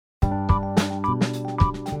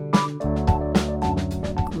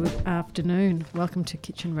afternoon. Welcome to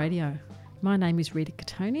Kitchen Radio. My name is Rita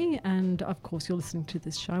Catoni, and of course you're listening to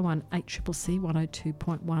this show on 8CCC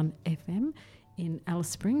 102.1 FM in Alice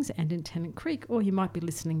Springs and in Tennant Creek, or you might be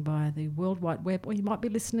listening via the World Wide Web, or you might be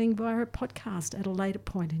listening via a podcast at a later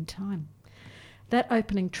point in time. That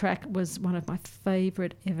opening track was one of my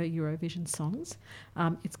favourite ever Eurovision songs.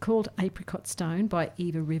 It's called Apricot Stone by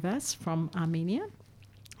Eva Rivas from Armenia.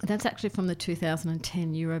 That's actually from the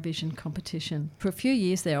 2010 Eurovision competition. For a few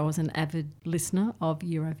years there, I was an avid listener of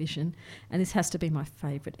Eurovision, and this has to be my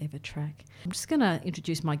favourite ever track. I'm just going to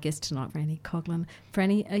introduce my guest tonight, Franny Coghlan.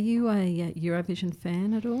 Franny, are you a Eurovision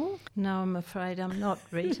fan at all? No, I'm afraid I'm not,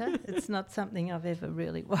 Rita. It's not something I've ever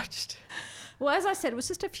really watched. Well, as I said, it was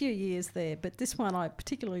just a few years there, but this one I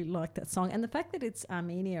particularly like that song, and the fact that it's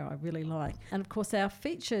Armenia I really like. And of course our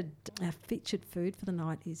featured food for the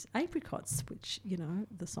night is apricots, which, you know,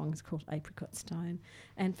 the song is called Apricot Stone.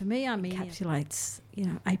 And for me, Armenia encapsulates, you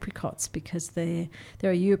know, apricots because they're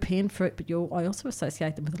a European fruit, but I also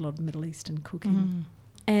associate them with a lot of Middle Eastern cooking.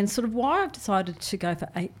 And sort of why I've decided to go for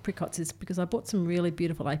apricots is because I bought some really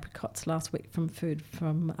beautiful apricots last week from Food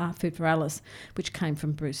for Alice, which came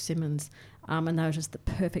from Bruce Simmons, and they were just the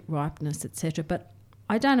perfect ripeness, etc. But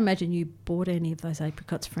I don't imagine you bought any of those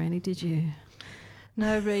apricots, Franny, did you?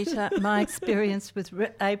 No, Rita, my experience with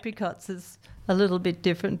apricots is a little bit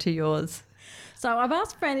different to yours. So I've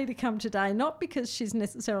asked Franny to come today, not because she's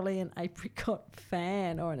necessarily an apricot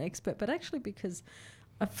fan or an expert, but actually because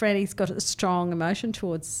Franny's got a strong emotion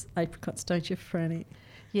towards apricots, don't you, Franny?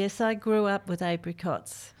 Yes, I grew up with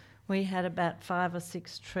apricots. We had about 5 or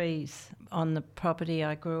 6 trees on the property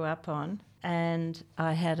I grew up on, and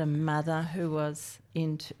I had a mother who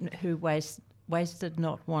wasted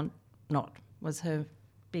not, want not, was her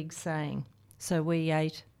big saying. So we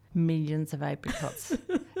ate millions of apricots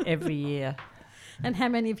every year. And how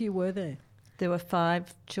many of you were there? There were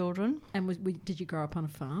 5 children. And did you grow up on a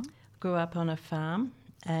farm? Grew up on a farm.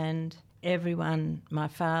 And everyone, my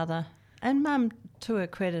father and Mum, to her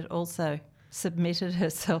credit, also submitted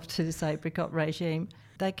herself to this apricot regime.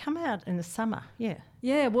 They come out in the summer, yeah.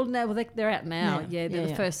 Yeah, they're out now. Yeah, they're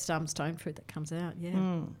the first stone fruit that comes out,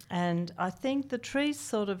 yeah. And I think the trees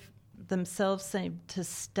sort of themselves seem to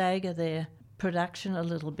stagger their production a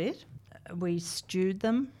little bit. We stewed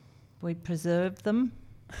them, we preserved them,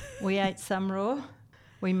 we ate some raw,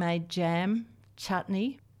 we made jam,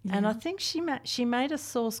 chutney. Yeah. And I think she made a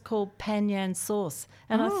sauce called panyan sauce.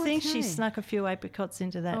 And I think she snuck a few apricots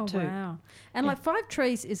into that too. Oh, wow. And like 5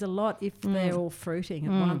 trees is a lot if they're all fruiting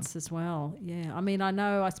at once as well. Yeah. I mean, I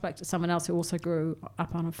know I spoke to someone else who also grew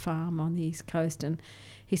up on a farm on the East Coast, and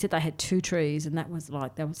he said they had 2 trees, and that was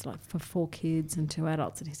like for 4 kids and 2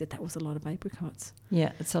 adults, and he said that was a lot of apricots.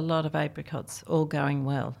 Yeah, it's a lot of apricots, all going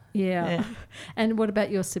well. Yeah. And what about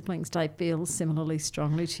your siblings? Do they feel similarly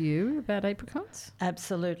strongly to you about apricots?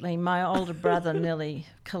 Absolutely. My older brother nearly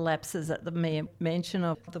collapses at the mention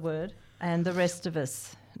of the word, and the rest of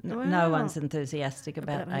us, no one's enthusiastic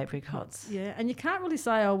about apricots. Yeah, and you can't really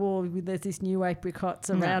say, oh, well, there's this new apricots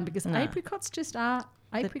around, because apricots just are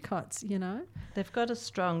apricots, you know. They've got a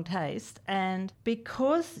strong taste, and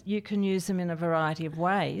because you can use them in a variety of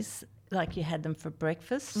ways, like you had them for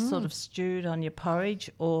breakfast, sort of stewed on your porridge,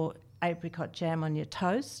 or apricot jam on your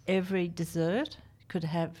toast. Every dessert could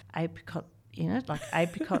have apricot in it, like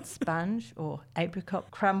apricot sponge or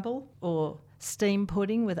apricot crumble or steam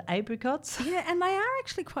pudding with apricots. Yeah, and they are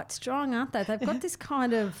actually quite strong, aren't they? They've got this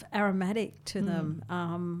kind of aromatic to them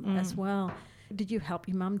as well. Did you help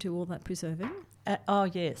your mum do all that preserving? Oh,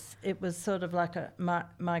 yes. It was sort of like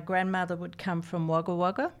my grandmother would come from Wagga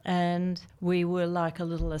Wagga, and we were like a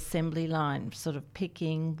little assembly line, sort of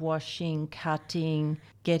picking, washing, cutting,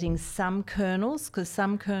 getting some kernels, because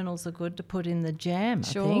some kernels are good to put in the jam,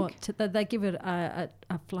 sure. I think. They give it a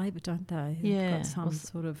flavour, don't they? Yeah. Got some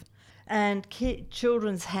sort of... And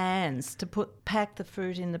children's hands to pack the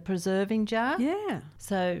fruit in the preserving jar. Yeah.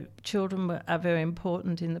 So children are very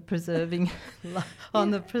important in the preserving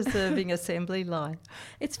on the preserving assembly line.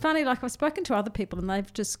 It's funny, like I've spoken to other people and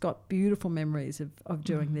they've just got beautiful memories of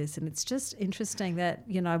doing this, and it's just interesting that,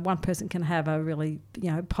 you know, one person can have a really,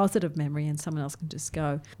 you know, positive memory and someone else can just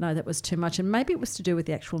go, no, that was too much. And maybe it was to do with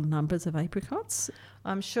the actual numbers of apricots.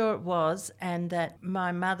 I'm sure it was, and that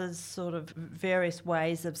my mother's sort of various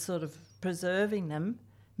ways of sort of preserving them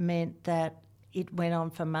meant that it went on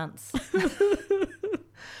for months.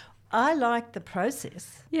 I like the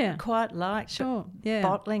process. Yeah. I quite like yeah.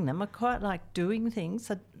 bottling them. I quite like doing things,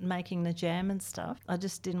 making the jam and stuff. I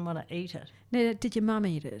just didn't want to eat it. Now, did your mum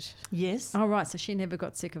eat it? Yes. Oh, right, so she never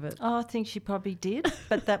got sick of it. Oh, I think she probably did,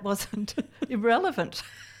 but that wasn't irrelevant.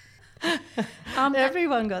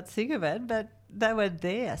 Everyone got sick of it, but they were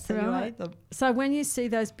there, so you ate them. So when you see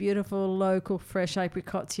those beautiful, local, fresh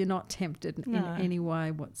apricots, you're not tempted in any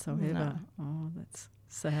way whatsoever. No. Oh, that's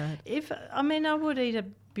sad. I would eat a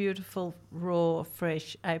beautiful, raw,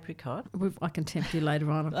 fresh apricot. I can tempt you later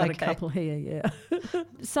on. I've got a couple here, yeah.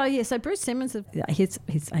 So Bruce Simmons, his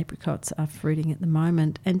apricots are fruiting at the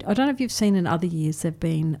moment. And I don't know if you've seen in other years, there've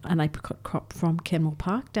been an apricot crop from Kenmore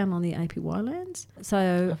Park down on the APY lands.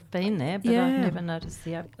 So I've been there, but I've never noticed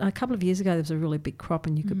the apricot. A couple of years ago, there was a really big crop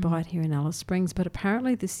and you could buy it here in Alice Springs. But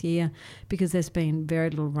apparently this year, because there's been very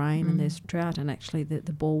little rain and there's drought and actually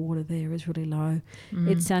the bore water there is really low,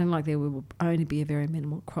 it's sounding like there will only be a very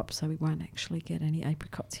minimal crop, so we won't actually get any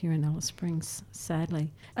apricots here in Alice Springs,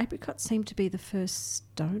 sadly. Apricots seem to be the first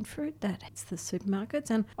stone fruit that hits the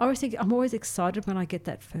supermarkets, and I always think I'm always excited when I get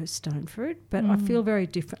that first stone fruit, but I feel very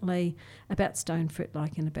differently about stone fruit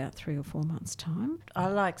like in about 3 or 4 months' time. I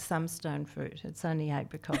like some stone fruit. It's only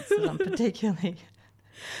apricots that I'm particularly...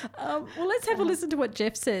 Well, let's have a listen to what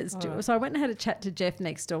Jeff says. Right. So I went and had a chat to Jeff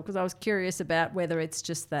next door because I was curious about whether it's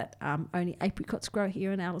just that only apricots grow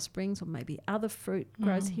here in Alice Springs or maybe other fruit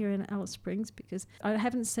grows here in Alice Springs, because I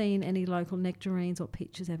haven't seen any local nectarines or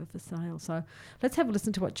peaches ever for sale. So let's have a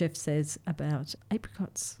listen to what Jeff says about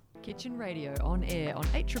apricots. Kitchen Radio on air on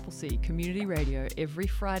 8CCC Community Radio every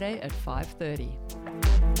Friday at 5:30.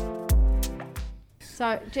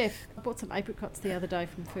 So, Jeff, I bought some apricots the other day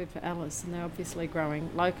from Food for Alice, and they're obviously growing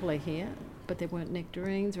locally here, but there weren't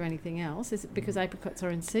nectarines or anything else. Is it because apricots are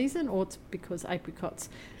in season, or it's because apricots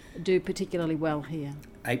do particularly well here?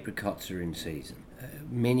 Apricots are in season.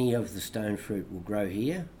 Many of the stone fruit will grow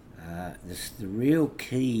here. The real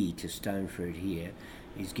key to stone fruit here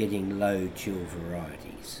is getting low chill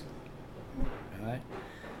varieties, right?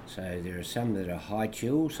 So there are some that are high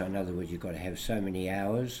chill, so in other words you've got to have so many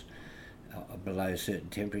hours below a certain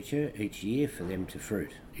temperature each year for them to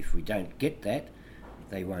fruit. If we don't get that,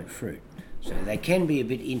 they won't fruit. So they can be a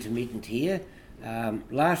bit intermittent here.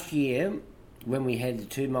 Last year, when we had the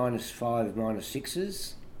 2 -5,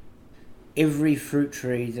 -6s, every fruit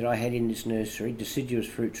tree that I had in this nursery, deciduous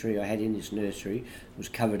fruit tree I had in this nursery, was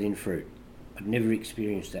covered in fruit. I'd never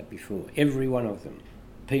experienced that before. Every one of them.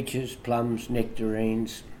 Peaches, plums,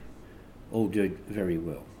 nectarines, all do very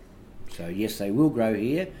well. So yes, they will grow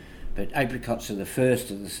here, but apricots are the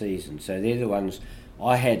first of the season, so they're the ones.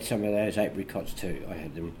 I had some of those apricots too. I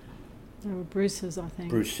had them. They were Bruce's, I think.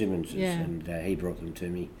 Bruce Simmons's, yeah. And he brought them to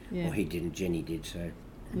me. Yeah. Or he didn't, Jenny did, so.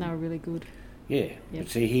 And they were really good. Yeah, Yep. But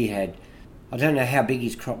see, he had, I don't know how big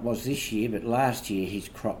his crop was this year, but last year his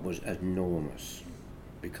crop was enormous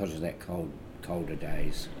because of that colder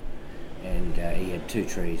days. And he had 2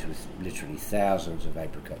 trees with literally thousands of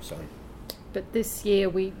apricots on. But this year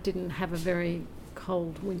we didn't have a very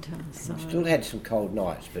cold winter, so... Still had some cold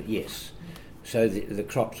nights, but yes. So the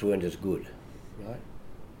crops weren't as good, right?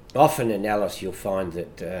 Often in Alice you'll find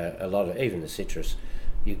that a lot of, even the citrus,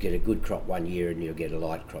 you get a good crop one year and you'll get a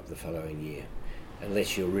light crop the following year.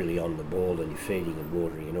 Unless you're really on the ball and you're feeding and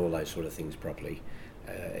watering and all those sort of things properly,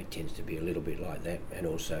 it tends to be a little bit like that. And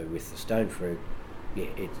also with the stone fruit, yeah,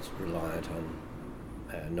 it's reliant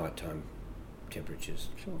on nighttime temperatures.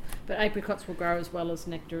 Sure. But apricots will grow as well as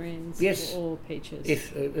nectarines, yes, or peaches?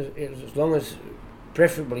 As long as,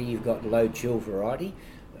 preferably you've got low chill variety.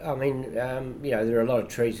 I mean, there are a lot of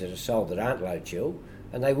trees that are sold that aren't low chill,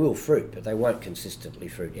 and they will fruit, but they won't consistently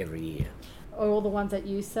fruit every year. Are all the ones that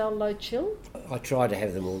you sell low chill? I try to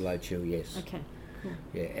have them all low chill, yes. Okay, cool.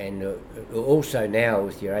 Yeah, and also now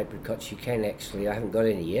with your apricots, you can actually, I haven't got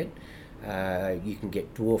any yet, you can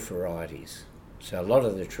get dwarf varieties. So a lot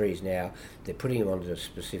of the trees now, they're putting them onto a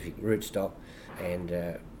specific rootstock,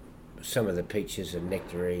 and some of the peaches and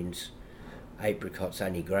nectarines, apricots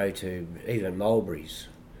only grow to, even mulberries.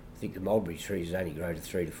 I think the mulberry trees only grow to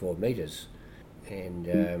 3 to 4 metres.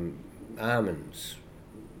 And almonds,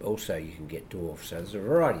 also you can get dwarf. So there's a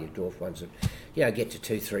variety of dwarf ones that, get to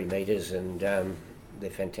 2-3 metres, and they're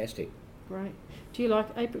fantastic. Great. Do you like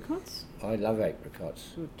apricots? I love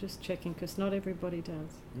apricots. Good, just checking, because not everybody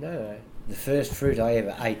does. No. The first fruit I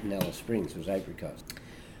ever ate in Alice Springs was apricots.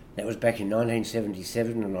 That was back in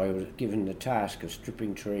 1977, and I was given the task of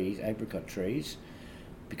stripping trees, apricot trees,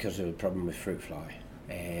 because of a problem with fruit fly.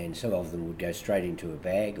 And some of them would go straight into a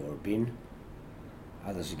bag or a bin.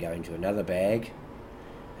 Others would go into another bag,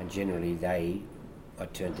 and generally I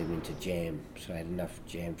turned them into jam, so I had enough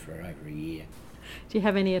jam for over a year. Do you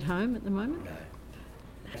have any at home at the moment? No.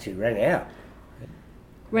 Actually ran out.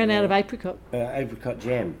 Ran out of apricot? Apricot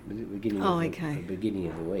jam at the beginning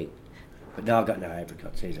of the week. But no, I've got no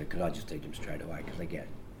apricots either, because I just eat them straight away, because they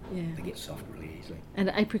Yeah. They get soft really easily. And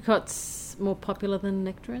are apricots more popular than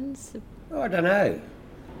nectarines? Oh, I don't know.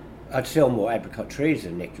 I'd sell more apricot trees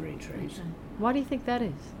than nectarine trees. Okay. Why do you think that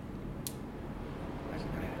is? I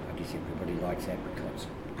don't know. I guess everybody likes apricots.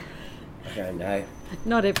 I don't know.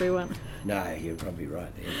 Not everyone. No, you're probably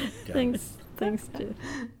right there. But, Thanks, Jeff.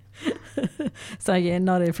 So yeah,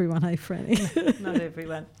 not everyone, hey Franny. Not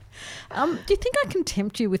everyone. Do you think I can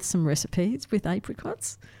tempt you with some recipes with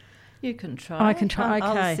apricots? You can try. I can try, okay.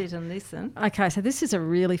 I'll sit and listen. Okay, so this is a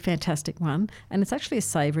really fantastic one, and it's actually a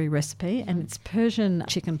savoury recipe, and it's Persian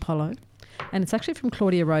chicken polo, and it's actually from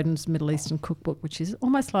Claudia Roden's Middle Eastern Cookbook, which is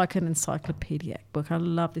almost like an encyclopedic book. I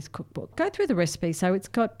love this cookbook. Go through the recipe. So it's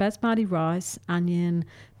got basmati rice, onion,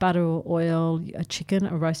 butter or oil, a chicken,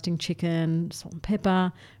 a roasting chicken, salt and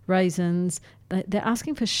pepper, raisins. They're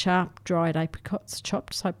asking for sharp, dried apricots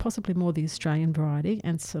chopped, so possibly more the Australian variety,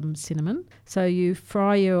 and some cinnamon. So you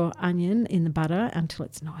fry your onion in the butter until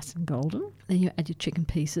it's nice and golden. Then you add your chicken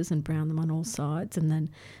pieces and brown them on all sides, and then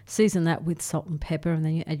season that with salt and pepper, and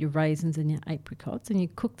then you add your raisins and your apricots, and you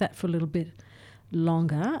cook that for a little bit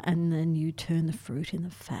longer, and then you turn the fruit in the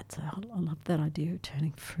fat. So I love that idea of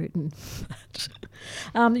turning fruit in fat.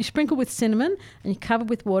 You sprinkle with cinnamon and you cover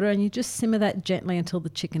with water, and you just simmer that gently until the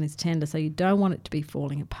chicken is tender. So you don't want it to be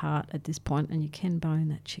falling apart at this point, and you can bone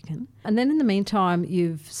that chicken. And then in the meantime,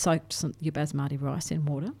 you've soaked your basmati rice in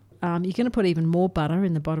water. You're going to put even more butter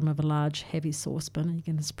in the bottom of a large heavy saucepan, and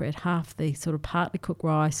you're going to spread half the sort of partly cooked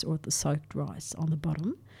rice or the soaked rice on the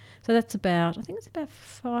bottom. So that's about, I think it's about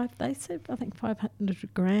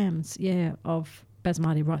 500 grams, of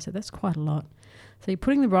basmati rice. So that's quite a lot. So you're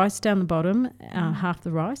putting the rice down the bottom, half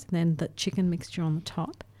the rice, and then the chicken mixture on the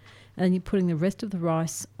top. And then you're putting the rest of the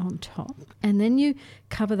rice on top. And then you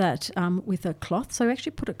cover that with a cloth. So you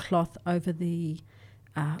actually put a cloth over the,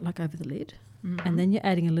 over the lid. Mm-hmm. And then you're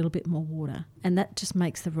adding a little bit more water. And that just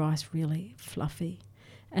makes the rice really fluffy.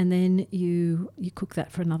 And then you cook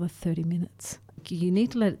that for another 30 minutes. You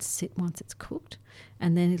need to let it sit once it's cooked,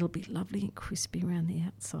 and then it'll be lovely and crispy around the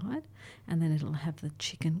outside, and then it'll have the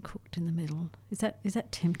chicken cooked in the middle. Is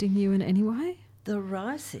that tempting you in any way? The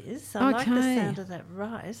rice is. I like the sound of that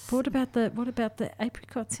rice. But what about the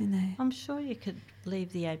apricots in there? I'm sure you could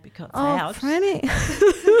leave the apricots out. Franny.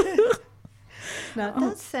 No, it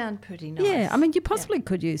does sound pretty nice. Yeah, I mean, you possibly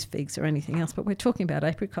could use figs or anything else, but we're talking about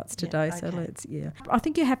apricots today, okay. so I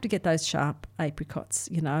think you have to get those sharp apricots,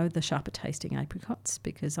 the sharper tasting apricots,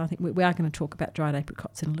 because I think we are going to talk about dried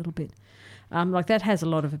apricots in a little bit. That has a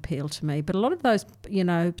lot of appeal to me. But a lot of those,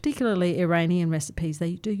 particularly Iranian recipes,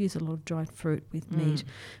 they do use a lot of dried fruit with meat,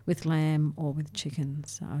 with lamb or with chicken.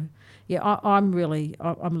 So, I'm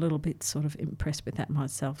a little bit sort of impressed with that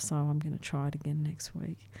myself, so I'm going to try it again next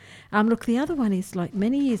week. Look, the other one is, like,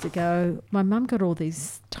 many years ago, my mum got all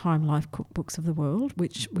these Time Life cookbooks of the world,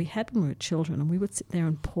 which we had when we were children, and we would sit there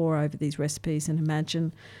and pore over these recipes and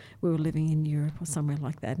imagine we were living in Europe or somewhere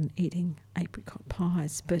like that and eating apricot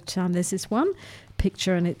pies. But there's this one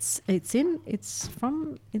picture, and it's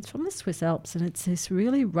from the Swiss Alps, and it's this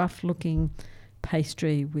really rough looking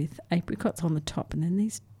pastry with apricots on the top, and then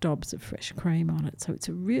these dobs of fresh cream on it. So it's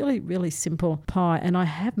a really, really simple pie, and I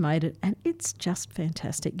have made it, and it's just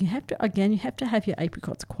fantastic. You have to have your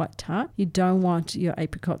apricots quite tart. You don't want your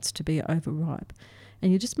apricots to be overripe.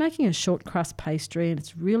 And you're just making a short crust pastry, and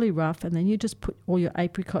it's really rough, and then you just put all your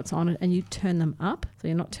apricots on it and you turn them up, so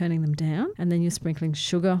you're not turning them down, and then you're sprinkling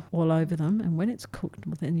sugar all over them, and when it's cooked,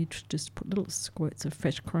 well, then you just put little squirts of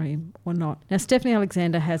fresh cream or not. Now, Stephanie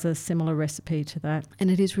Alexander has a similar recipe to that, and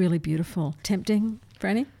it is really beautiful. Tempting,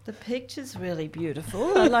 Franny? The picture's really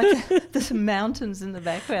beautiful. I like the mountains in the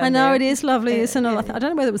background. I know, there. it is lovely, isn't it? I don't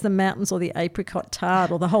know whether it was the mountains or the apricot tart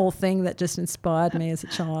or the whole thing that just inspired me as a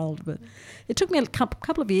child, but it took me a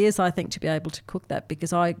couple of years, I think, to be able to cook that,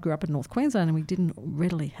 because I grew up in North Queensland and we didn't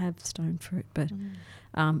readily have stone fruit, but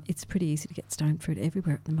it's pretty easy to get stone fruit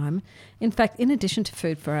everywhere at the moment. In fact, in addition to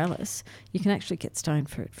Food for Alice, you can actually get stone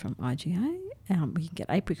fruit from IGA. We can get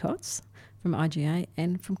apricots from IGA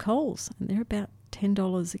and from Coles, and they're about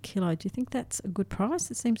 $10 a kilo. Do you think that's a good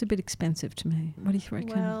price? It seems a bit expensive to me. What do you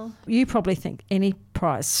reckon? Well, you probably think any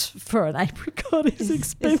price for an apricot is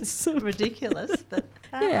expensive. It's ridiculous, but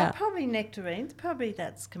probably nectarines. Probably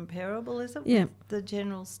that's comparable, is it? Yeah. With the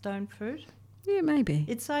general stone fruit. Yeah, maybe.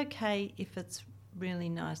 It's okay if it's really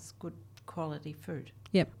nice, good quality fruit.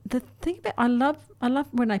 Yep. The thing about I love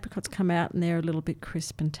when apricots come out and they're a little bit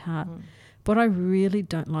crisp and tart. What I really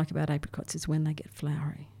don't like about apricots is when they get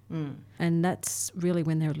floury. And that's really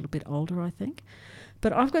when they're a little bit older, I think.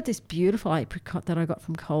 But I've got this beautiful apricot that I got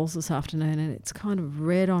from Coles this afternoon, and it's kind of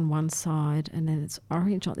red on one side and then it's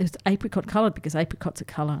orange on. It's apricot coloured because apricot's a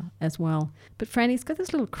colour as well. But Franny, it's got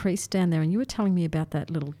this little crease down there, and you were telling me about that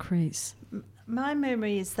little crease. My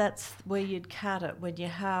memory is that's where you'd cut it when you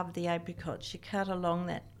halve the apricots. You cut along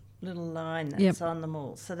that little line that's on them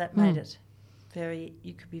all, so that made it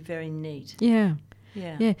you could be very neat. Yeah.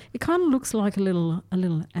 Yeah. Yeah. It kind of looks like a little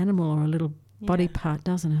animal or a little body part,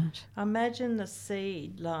 doesn't it? Imagine the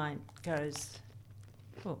seed line goes.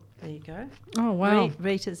 Oh, there you go. Oh, wow.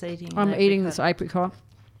 Rita's eating. I'm eating this apricot.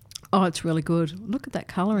 Oh, it's really good. Look at that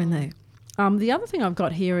colour in there. The other thing I've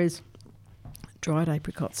got here is dried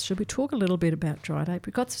apricots. Should we talk a little bit about dried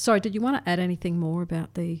apricots? Sorry, did you want to add anything more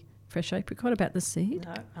about the fresh apricot, about the seed?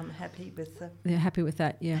 No, I'm happy with the... You're happy with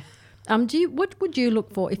that, yeah. What would you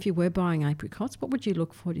look for if you were buying apricots? What would you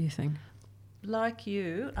look for, do you think? Like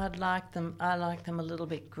you, I like them a little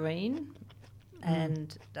bit green,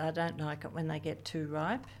 and I don't like it when they get too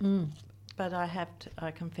ripe. But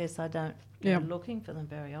I confess I don't go looking for them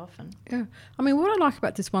very often. Yeah. I mean, what I like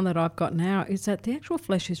about this one that I've got now is that the actual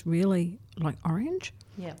flesh is really like orange.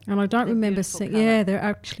 Yeah. And I don't remember seeing... Yeah, they're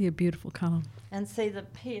actually a beautiful colour. And see, the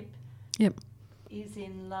pip is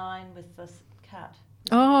in line with the cut.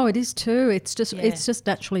 Oh, it is too. It's just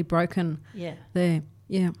naturally broken there.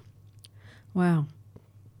 Yeah. Wow.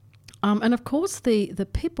 And of course the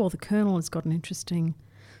pip or the kernel has got an interesting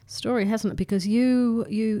story, hasn't it? Because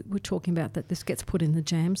you were talking about that this gets put in the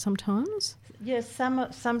jam sometimes. Yes,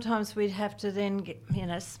 sometimes we'd have to then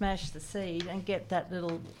smash the seed and get that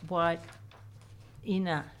little white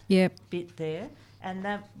inner bit there,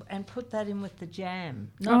 and put that in with the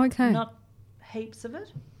jam. Not heaps of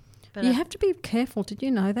it. But you have to be careful. Did you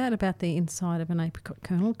know that about the inside of an apricot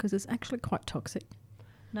kernel? Because it's actually quite toxic.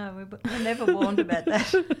 No, we were never warned about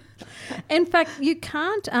that. In fact, you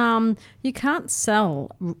can't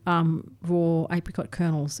sell raw apricot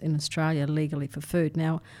kernels in Australia legally for food.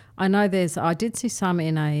 Now, I know I did see some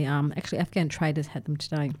in actually Afghan traders had them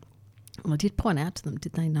today. Well, I did point out to them,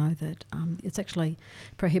 did they know that it's actually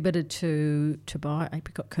prohibited to buy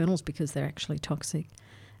apricot kernels because they're actually toxic.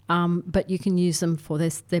 But you can use them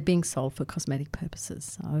they're being sold for cosmetic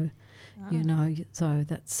purposes. So, so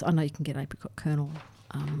that's, I know you can get apricot kernel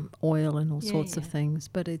oil and all sorts of things,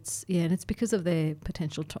 but it's because of their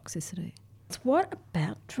potential toxicity. What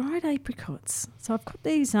about dried apricots? So I've got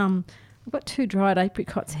these, I've got 2 dried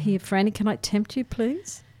apricots here. Franny, can I tempt you,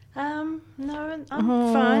 please? No, I'm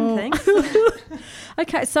fine, thanks.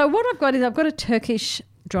 Okay, so what I've got a Turkish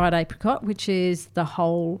dried apricot, which is the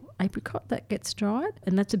whole apricot that gets dried,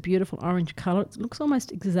 and that's a beautiful orange colour. It looks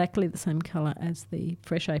almost exactly the same colour as the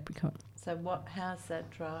fresh apricot. So how's that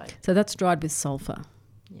dried? So that's dried with sulphur.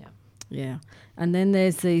 Yeah. Yeah. And then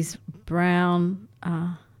there's these brown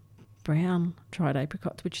dried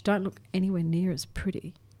apricots, which don't look anywhere near as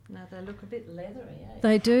pretty. No, they look a bit leathery, eh?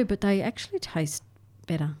 They do, but they actually taste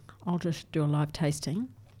better. I'll just do a live tasting.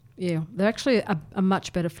 Yeah, they're actually a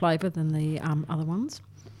much better flavour than the other ones.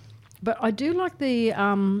 But I do like I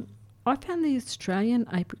found the Australian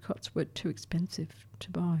apricots were too expensive to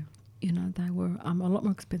buy. They were a lot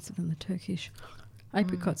more expensive than the Turkish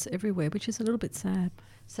apricots everywhere, which is a little bit sad.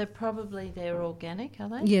 So probably they're organic, are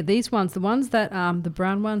they? Yeah, these ones, the ones that, the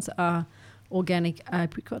brown ones are organic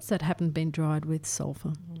apricots that haven't been dried with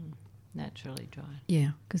sulphur. Naturally dried.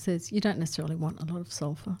 Yeah, because you don't necessarily want a lot of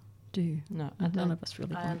sulphur, do you? No, none of us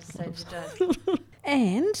really want I understand you don't.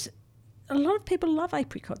 And a lot of people love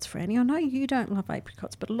apricots, Franny. I know you don't love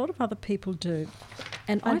apricots, but a lot of other people do.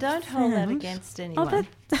 And I don't hold that against anyone. Oh,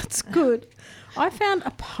 that's good. I found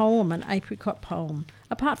a poem, an apricot poem.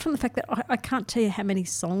 Apart from the fact that I can't tell you how many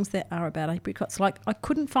songs there are about apricots. Like, I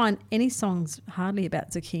couldn't find any songs hardly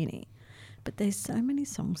about zucchini, but there's so many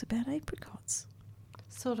songs about apricots.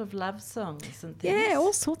 Sort of love songs and things. Yeah,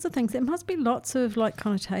 all sorts of things. There must be lots of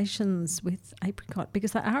connotations with apricot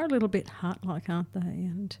because they are a little bit heart-like, aren't they?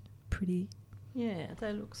 And pretty. Yeah,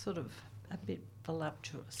 they look sort of a bit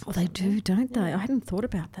voluptuous. Oh, they do, don't they? I hadn't thought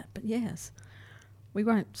about that, but yes. We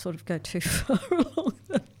won't sort of go too far along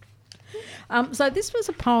that. So this was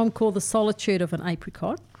a poem called The Solitude of an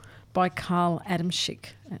Apricot by Carl Adamczyk,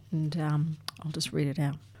 and I'll just read it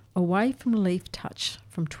out. Away from leaf touch,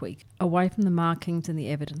 from twig, away from the markings and the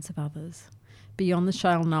evidence of others, beyond the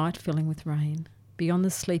shale night filling with rain, beyond the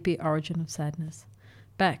sleepy origin of sadness,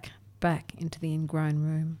 back into the ingrown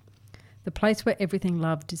room, the place where everything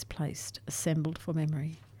loved is placed, assembled for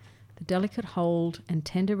memory, the delicate hold and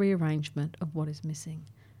tender rearrangement of what is missing,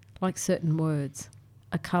 like certain words,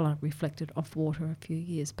 a colour reflected off water a few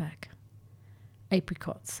years back.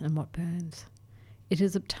 Apricots and what burns. It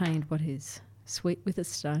has obtained what is sweet with a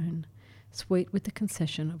stone, sweet with the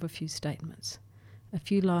concession of a few statements. A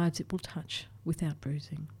few lives it will touch without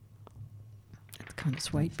bruising. That's kind of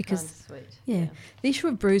sweet because, Kind of sweet. yeah, the issue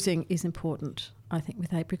of bruising is important, I think,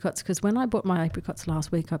 with apricots, because when I bought my apricots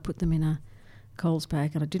last week, I put them in a Coles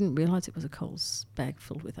bag and I didn't realise it was a Coles bag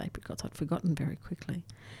filled with apricots. I'd forgotten very quickly.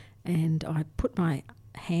 And I put my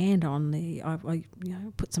hand on I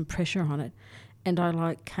put some pressure on it, and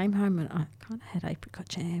I came home and I kind of had apricot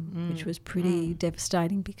jam, which was pretty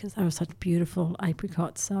devastating because they were such beautiful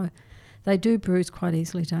apricots. So they do bruise quite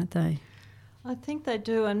easily, don't they? I think they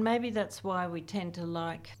do, and maybe that's why we tend to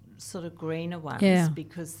like sort of greener ones, Yeah.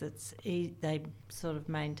 because they sort of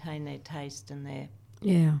maintain their taste and their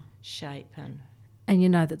shape. And you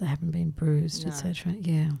know that they haven't been bruised, No. etc.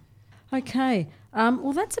 Yeah. Okay.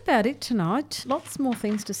 Well, that's about it tonight. Lots more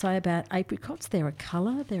things to say about apricots. They're a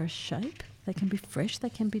colour, they're a shape. They can be fresh, they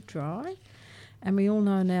can be dry. And we all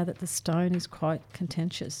know now that the stone is quite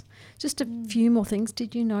contentious. Just a few more things.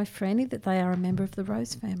 Did you know, Franny, that they are a member of the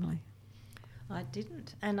rose family? I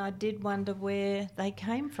didn't, and I did wonder where they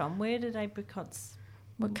came from. Where did apricots?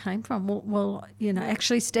 What came from? Well,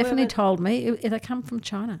 actually, where Stephanie were- told me they come from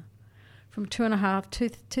China, from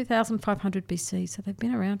 2,500 BC. So they've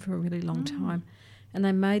been around for a really long time, and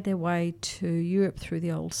they made their way to Europe through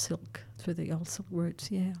the old silk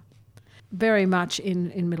routes. Yeah, very much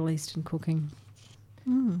in Middle Eastern cooking.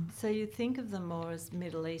 So you think of them more as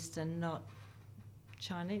Middle Eastern, not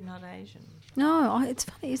Chinese, not Asian. No, it's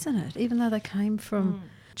funny, isn't it? Even though they came from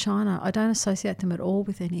China, I don't associate them at all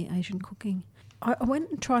with any Asian cooking. I went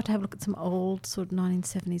and tried to have a look at some old sort of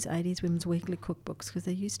 1970s, 80s Women's Weekly cookbooks, because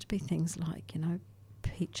there used to be things like,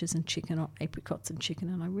 peaches and chicken or apricots and chicken,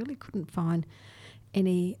 and I really couldn't find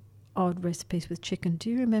any odd recipes with chicken. Do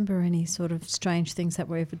you remember any sort of strange things that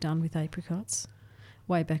were ever done with apricots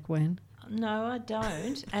way back when? No, I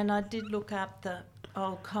don't. And I did look up the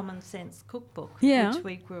old Common Sense cookbook, Yeah. which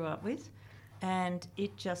we grew up with, and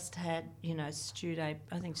it just had,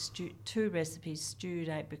 two recipes, stewed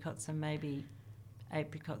apricots and maybe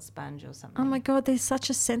apricot sponge or something. Oh my God, they're such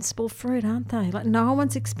a sensible fruit, aren't they? Like no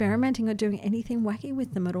one's experimenting or doing anything wacky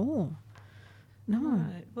with them at all. No.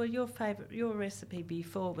 Right. Well, your recipe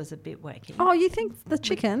before was a bit wacky. Oh, you think the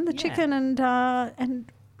chicken yeah. and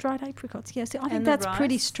dried apricots? Yes, I think And the that's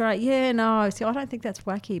pretty rice? straight. Yeah, no, see, I don't think that's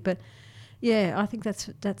wacky, but yeah, I think that's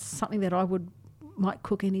something that I might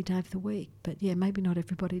cook any day of the week. But yeah, maybe not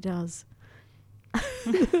everybody does.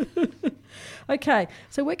 Okay,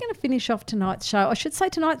 so we're going to finish off tonight's show. I should say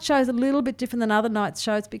tonight's show is a little bit different than other nights'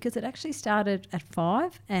 shows because it actually started at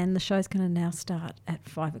 5 and the show's going to now start at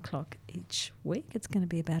 5 o'clock each week. It's going to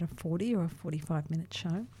be about a 40 or a 45-minute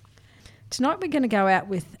show. Tonight we're going to go out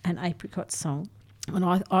with an apricot song. And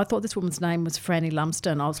I thought this woman's name was Franny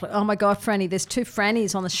Lumsden. I was like, oh, my God, Franny, there's two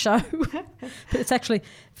Frannys on the show. But it's actually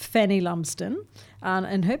Fanny Lumsden.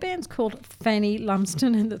 And her band's called Fanny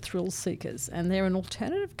Lumsden and the Thrill Seekers. And they're an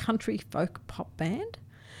alternative country folk pop band.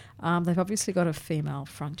 They've obviously got a female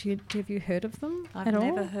front. Have you heard of them I've at all?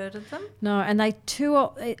 never heard of them. No, and they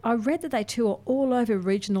tour. I read that they tour all over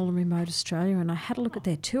regional and remote Australia, and I had a look at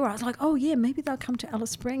their tour. I was like, oh, yeah, maybe they'll come to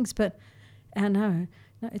Alice Springs. But no,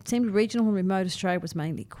 it seemed regional and remote Australia was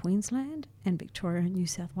mainly Queensland and Victoria and New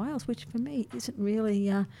South Wales, which for me isn't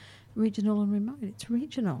really regional and remote. It's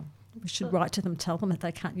regional. We should write to them, tell them that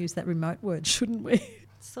they can't use that remote word, shouldn't we?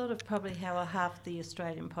 Sort of probably how half the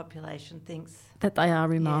Australian population thinks. That they are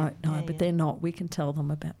remote. Yeah, no, yeah, but yeah. they're not. We can tell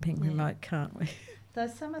them about being remote, can't we? Though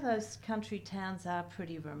some of those country towns are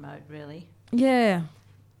pretty remote, really, Yeah.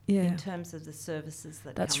 in terms of the services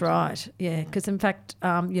that That's come to right. them. Yeah, because in fact,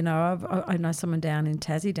 I know someone down in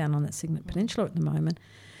Tassie, down on that Cygnet Peninsula at the moment,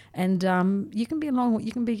 and you can be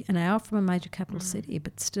an hour from a major capital city,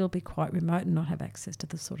 but still be quite remote and not have access to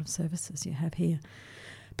the sort of services you have here.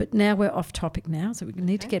 But now we're off topic now, so we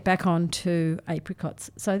need to get back on to apricots.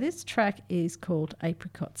 So this track is called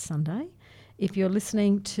Apricot Sunday. If you're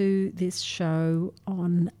listening to this show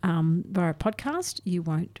on via podcast, you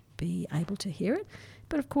won't be able to hear it.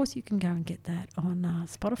 But of course, you can go and get that on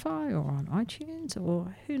Spotify or on iTunes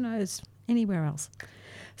or who knows, anywhere else.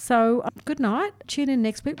 So good night. Tune in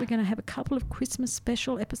next week. We're going to have a couple of Christmas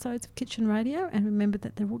special episodes of Kitchen Radio. And remember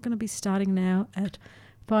that they're all going to be starting now at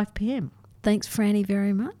 5 p.m. Thanks, Franny,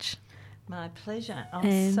 very much. My pleasure. I'm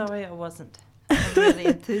And- sorry I wasn't really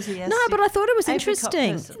enthusiastic. No, but I thought it was apricot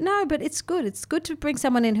interesting. person. No, but it's good. It's good to bring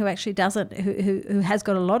someone in who actually doesn't, who has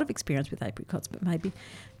got a lot of experience with apricots, but maybe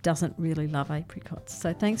doesn't really love apricots.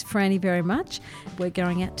 So thanks, Franny, very much. We're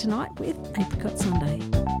going out tonight with Apricot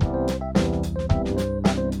Sunday.